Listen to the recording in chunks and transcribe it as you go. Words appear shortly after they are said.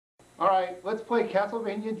Alright, let's play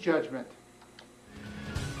Castlevania Judgment.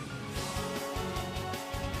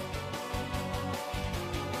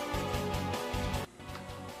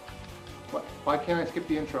 What? Why can't I skip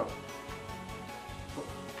the intro?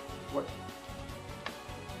 What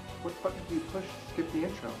button do you push to skip the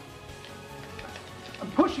intro? I'm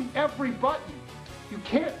pushing every button. You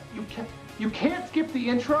can't skip the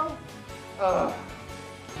intro?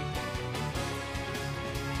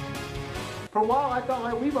 For a while I thought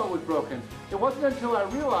my Wiimote was broken. It wasn't until I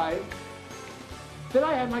realized that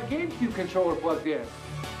I had my GameCube controller plugged in.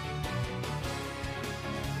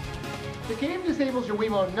 The game disables your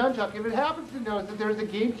Wiimote and nunchuck if it happens to notice that there's a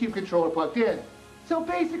GameCube controller plugged in. So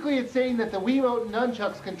basically it's saying that the Wiimote and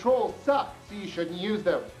nunchuck's controls suck, so you shouldn't use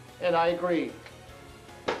them. And I agree.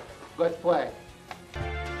 Let's play.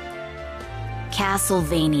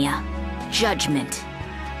 Castlevania Judgment.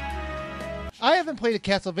 I haven't played a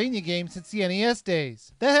Castlevania game since the NES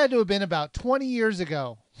days. That had to have been about 20 years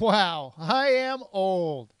ago. Wow, I am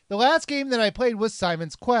old. The last game that I played was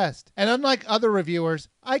Simon's Quest, and unlike other reviewers,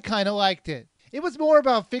 I kinda liked it. It was more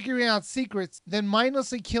about figuring out secrets than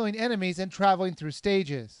mindlessly killing enemies and traveling through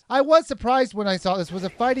stages. I was surprised when I saw this was a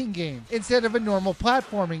fighting game instead of a normal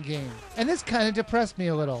platforming game, and this kinda depressed me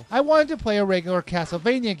a little. I wanted to play a regular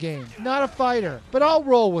Castlevania game, not a fighter, but I'll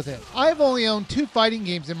roll with it. I've only owned 2 fighting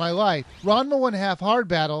games in my life, Ranma 1/2 Hard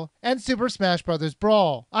Battle and Super Smash Bros.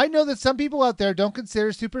 Brawl. I know that some people out there don't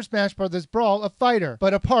consider Super Smash Bros. Brawl a fighter,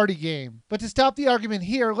 but a party game. But to stop the argument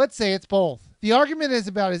here, let's say it's both. The argument is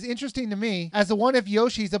about as interesting to me as the one if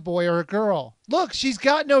Yoshi's a boy or a girl. Look, she's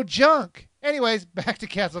got no junk! Anyways, back to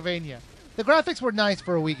Castlevania. The graphics were nice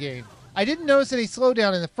for a Wii game. I didn't notice any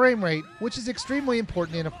slowdown in the frame rate, which is extremely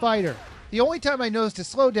important in a fighter. The only time I noticed a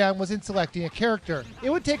slowdown was in selecting a character.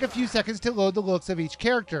 It would take a few seconds to load the looks of each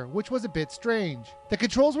character, which was a bit strange. The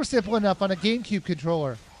controls were simple enough on a GameCube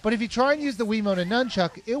controller, but if you try and use the Wiimote and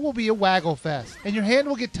nunchuck, it will be a waggle fest, and your hand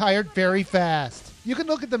will get tired very fast. You can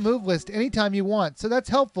look at the move list anytime you want, so that's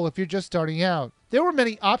helpful if you're just starting out. There were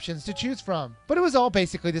many options to choose from, but it was all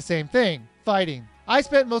basically the same thing, fighting. I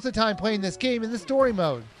spent most of the time playing this game in the story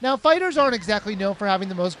mode. Now, fighters aren't exactly known for having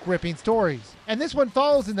the most gripping stories, and this one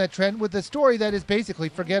follows in that trend with a story that is basically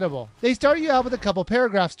forgettable. They start you out with a couple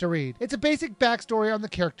paragraphs to read. It's a basic backstory on the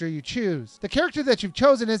character you choose. The character that you've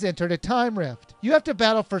chosen has entered a time rift. You have to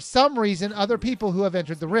battle for some reason other people who have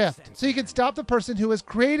entered the rift, so you can stop the person who has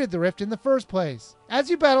created the rift in the first place. As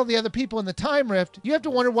you battle the other people in the time rift, you have to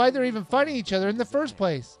wonder why they're even fighting each other in the first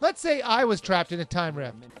place. Let's say I was trapped in a time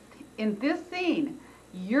rift. In this scene,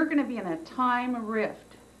 you're going to be in a time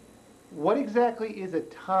rift. What exactly is a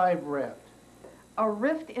time rift? A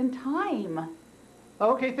rift in time.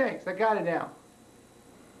 Okay, thanks. I got it now.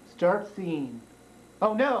 Start scene.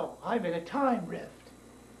 Oh no, I'm in a time rift.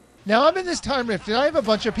 Now I'm in this time rift and I have a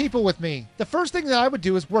bunch of people with me. The first thing that I would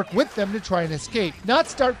do is work with them to try and escape, not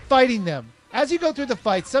start fighting them. As you go through the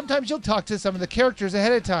fight, sometimes you'll talk to some of the characters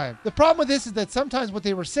ahead of time. The problem with this is that sometimes what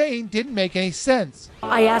they were saying didn't make any sense.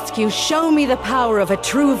 I ask you, show me the power of a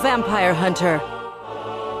true vampire hunter.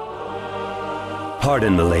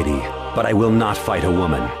 Pardon, milady, but I will not fight a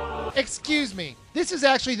woman. Excuse me, this is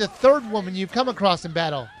actually the 3rd woman you've come across in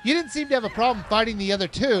battle. You didn't seem to have a problem fighting the other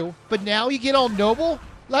 2, but now you get all noble?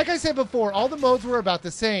 Like I said before, all the modes were about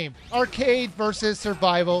the same. Arcade versus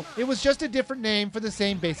survival. It was just a different name for the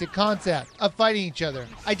same basic concept of fighting each other.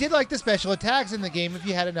 I did like the special attacks in the game if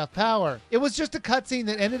you had enough power. It was just a cutscene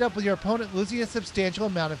that ended up with your opponent losing a substantial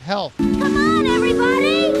amount of health. Come on,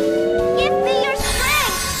 everybody! Give me your strength!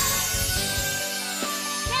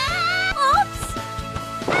 Oops!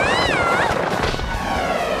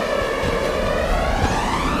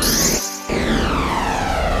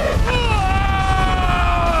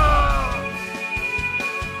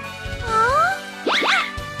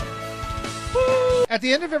 At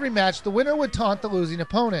the end of every match, the winner would taunt the losing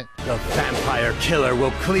opponent. The vampire killer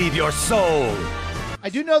will cleave your soul. I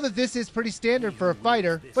do know that this is pretty standard for a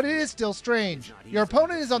fighter, but it is still strange. Your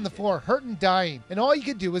opponent is on the floor hurt and dying, and all you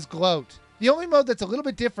can do is gloat. The only mode that's a little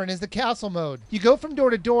bit different is the castle mode. You go from door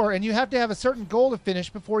to door, and you have to have a certain goal to finish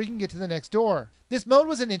before you can get to the next door. This mode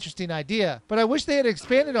was an interesting idea, but I wish they had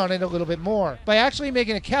expanded on it a little bit more, by actually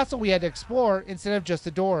making a castle we had to explore instead of just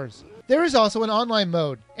the doors. There is also an online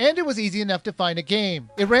mode, and it was easy enough to find a game.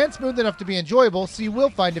 It ran smooth enough to be enjoyable, so you will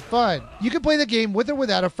find it fun. You can play the game with or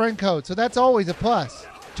without a friend code, so that's always a plus.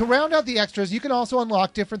 To round out the extras, you can also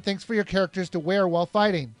unlock different things for your characters to wear while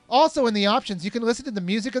fighting. Also in the options, you can listen to the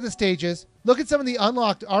music of the stages, look at some of the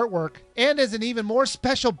unlocked artwork, and as an even more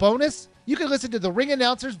special bonus, you can listen to the ring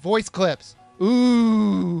announcer's voice clips.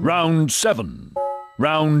 Ooh. Round 7.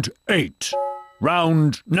 Round 8.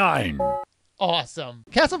 Round 9. awesome.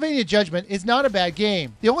 Castlevania Judgment is not a bad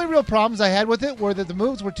game. The only real problems I had with it were that the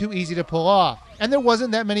moves were too easy to pull off, and there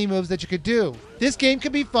wasn't that many moves that you could do. This game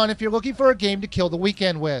can be fun if you're looking for a game to kill the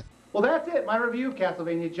weekend with. Well, that's it, my review of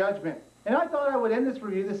Castlevania Judgment. And I thought I would end this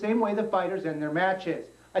review the same way the fighters end their matches.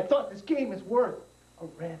 I thought this game is worth a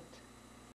red